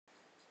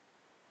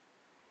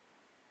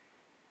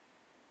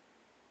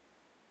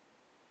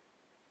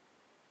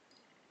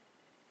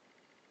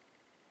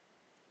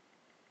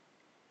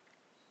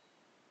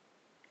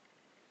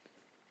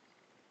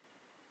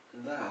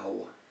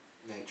Thou,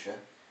 nature,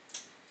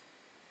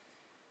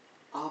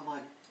 are my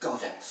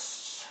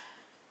goddess.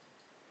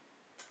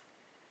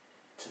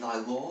 To thy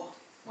law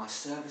my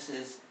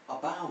services are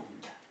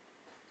bound.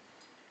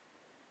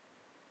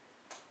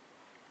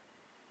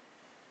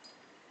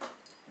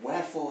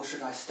 Wherefore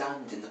should I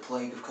stand in the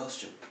plague of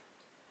custom,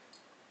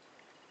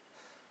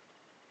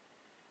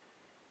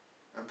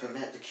 and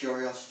permit the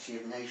curiosity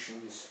of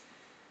nations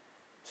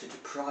to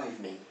deprive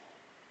me?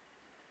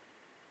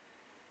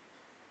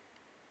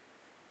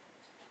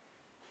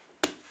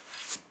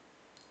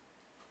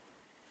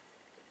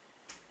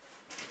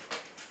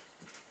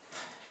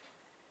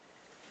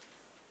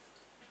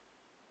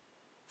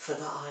 For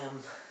that I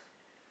am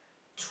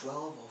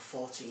 12 or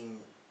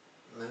 14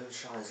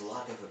 moonshines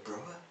lad of a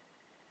brother?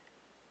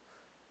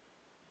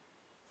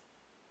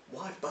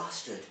 Why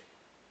bastard?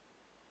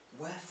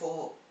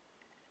 Wherefore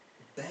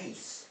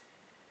base?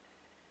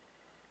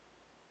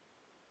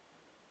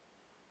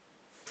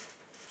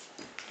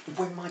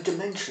 When my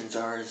dimensions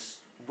are as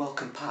well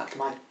compact,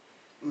 my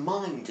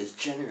mind as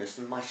generous,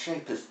 and my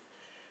shape as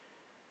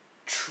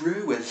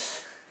true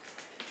as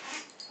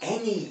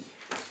any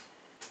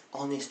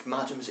honest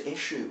madam's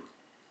issue.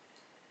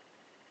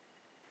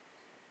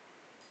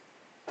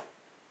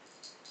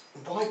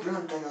 Why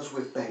brand they us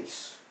with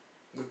base,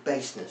 with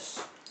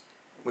baseness,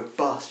 with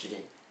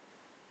bastarding?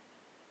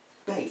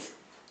 Base?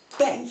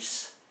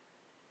 Base?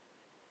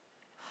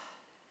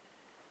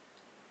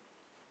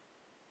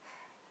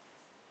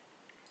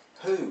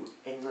 Who,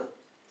 in the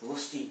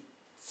lusty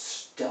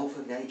stealth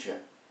of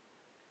nature,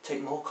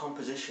 take more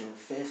composition and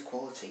fierce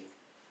quality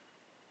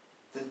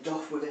than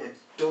doth within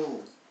a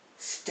dull,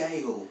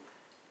 stale,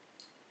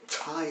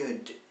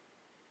 tired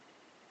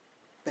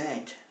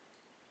bed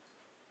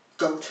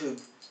go to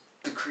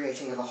the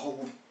creating of a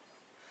whole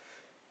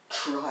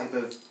tribe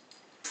of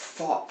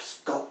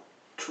fops got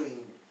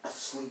between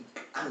asleep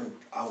and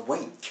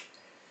awake?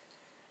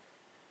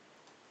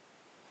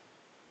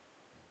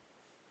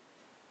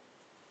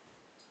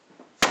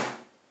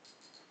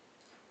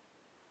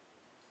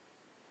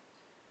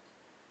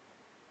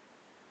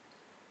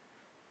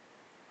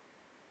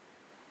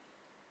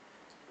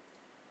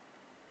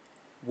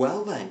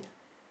 Well then,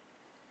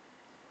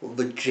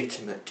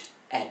 legitimate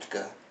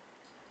Edgar,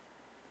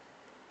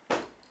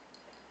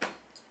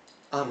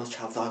 I must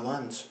have thy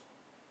lands.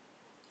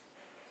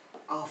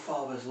 Our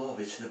father's love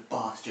is to the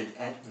bastard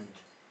Edmund.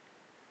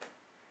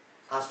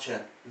 As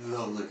to the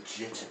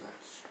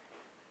legitimates,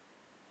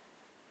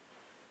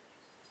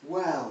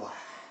 well,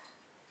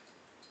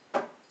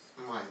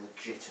 my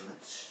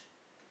legitimates,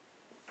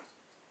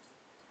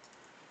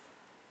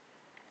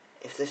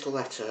 if this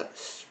letter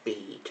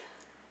speed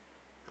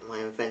and my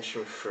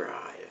invention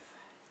thrive,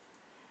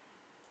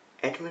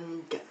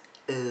 Edmund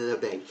the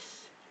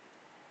Base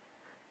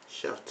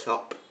shall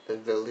top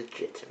the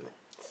legitimates.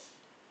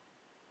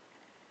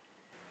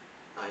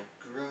 I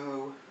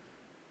grow,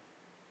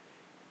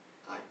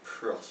 I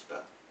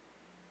prosper.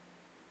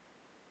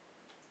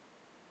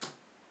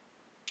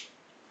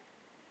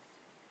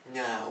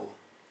 Now,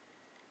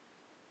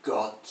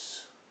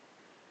 gods,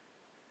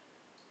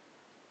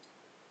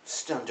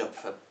 stand up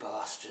for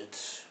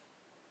bastards.